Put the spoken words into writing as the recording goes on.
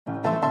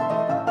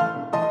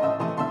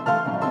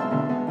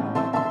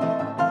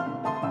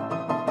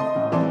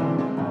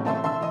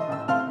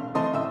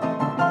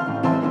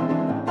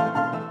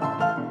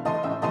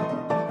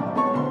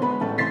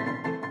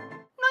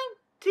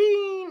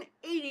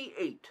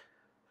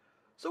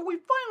So we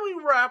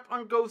finally wrap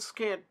on Ghosts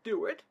Can't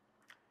Do It,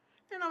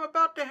 and I'm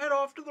about to head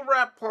off to the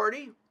wrap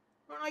party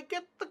when I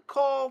get the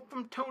call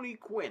from Tony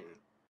Quinn.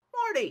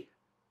 Marty,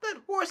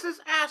 that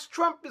horse's ass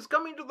Trump is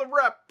coming to the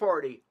wrap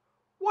party.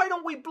 Why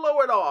don't we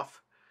blow it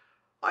off?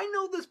 I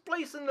know this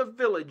place in the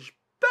village.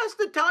 Best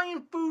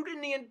Italian food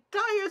in the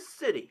entire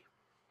city.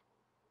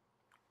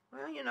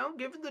 Well,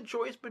 given the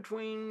choice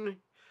between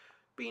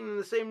being in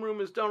the same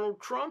room as Donald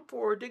Trump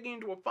or digging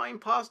into a fine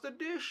pasta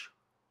dish,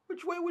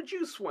 which way would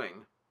you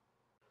swing?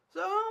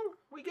 So,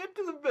 we get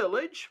to the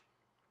village,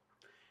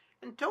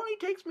 and Tony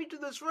takes me to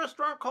this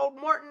restaurant called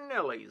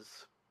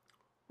Martinelli's.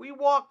 We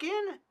walk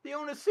in, the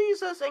owner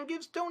sees us and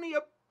gives Tony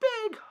a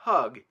big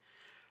hug.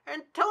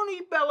 And Tony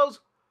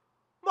bellows,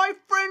 "My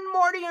friend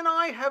Marty and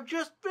I have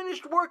just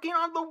finished working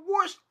on the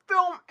worst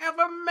film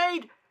ever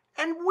made,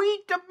 and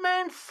we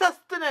demand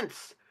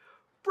sustenance.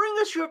 Bring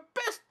us your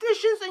best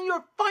dishes and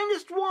your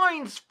finest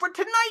wines, for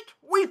tonight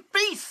we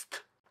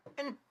feast."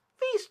 And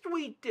feast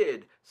we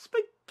did,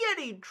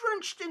 spaghetti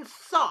drenched in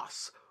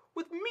sauce,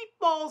 with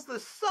meatballs the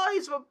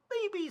size of a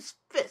baby's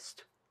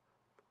fist,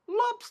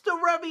 lobster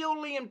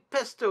ravioli in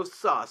pesto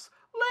sauce,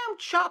 lamb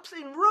chops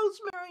in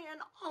rosemary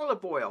and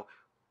olive oil,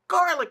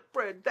 garlic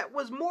bread that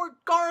was more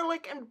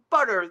garlic and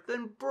butter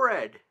than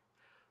bread.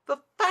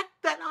 The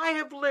fact that I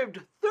have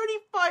lived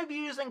 35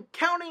 years and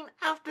counting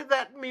after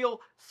that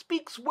meal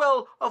speaks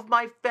well of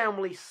my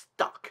family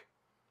stock.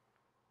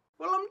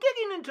 Well, I'm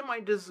getting into my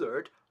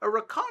dessert, a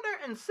ricotta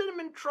and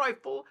cinnamon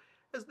trifle,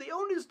 as the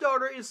owner's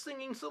daughter is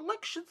singing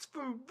selections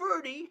from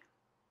Verdi,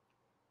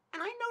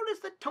 and I notice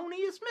that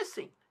Tony is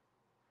missing.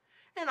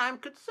 And I'm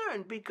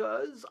concerned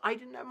because I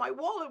didn't have my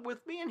wallet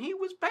with me and he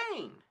was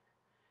paying.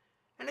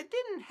 And it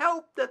didn't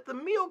help that the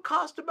meal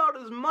cost about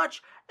as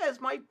much as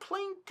my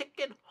plane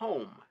ticket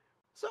home.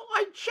 So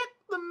I check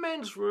the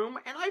men's room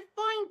and I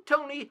find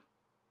Tony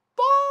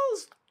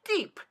balls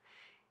deep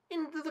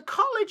into the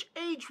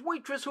college-age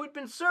waitress who had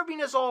been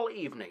serving us all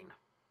evening.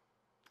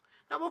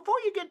 Now, before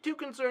you get too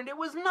concerned, it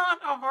was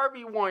not a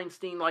Harvey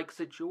Weinstein-like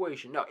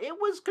situation. No, it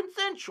was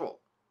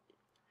consensual.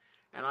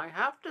 And I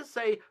have to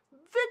say,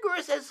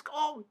 vigorous as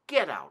all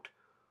get out,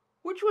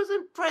 which was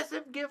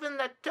impressive given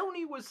that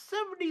Tony was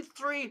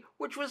 73,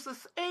 which was the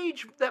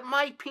age that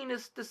my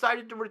penis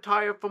decided to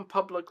retire from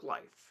public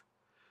life.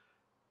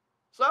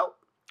 So,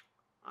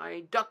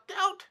 I ducked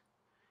out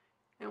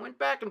and went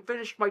back and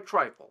finished my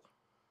trifle,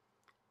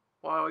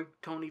 while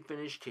Tony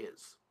finished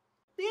his.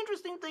 The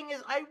interesting thing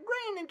is I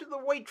ran into the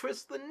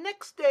waitress the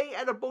next day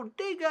at a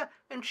bodega,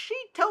 and she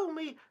told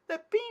me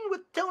that being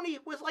with Tony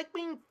was like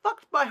being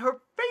fucked by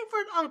her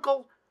favorite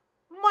uncle,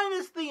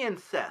 minus the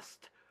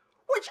incest,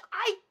 which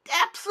I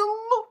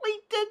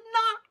absolutely did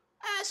not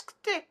ask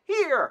to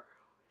hear.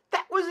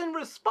 That was in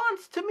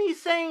response to me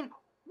saying,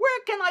 "Where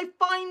can I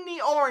find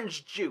the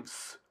orange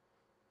juice?"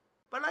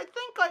 But I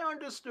think I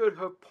understood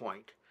her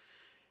point.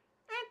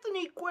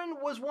 Anthony Quinn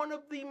was one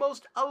of the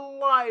most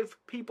alive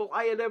people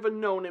I had ever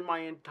known in my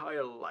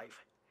entire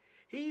life.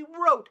 He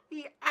wrote,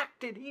 he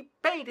acted, he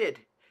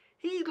painted.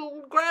 He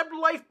grabbed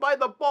life by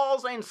the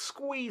balls and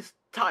squeezed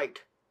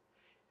tight.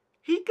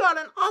 He got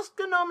an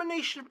Oscar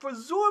nomination for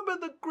Zorba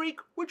the Greek,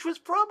 which was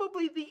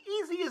probably the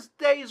easiest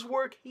day's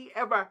work he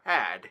ever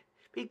had,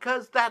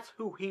 because that's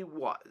who he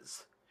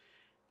was.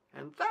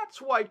 And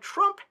that's why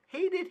Trump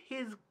hated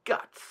his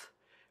guts,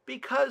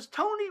 because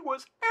Tony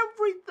was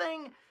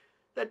everything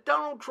that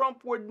Donald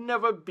Trump would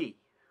never be.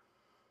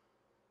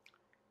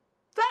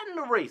 That and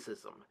the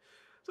racism.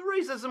 The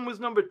racism was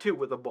number 2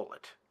 with a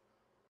bullet.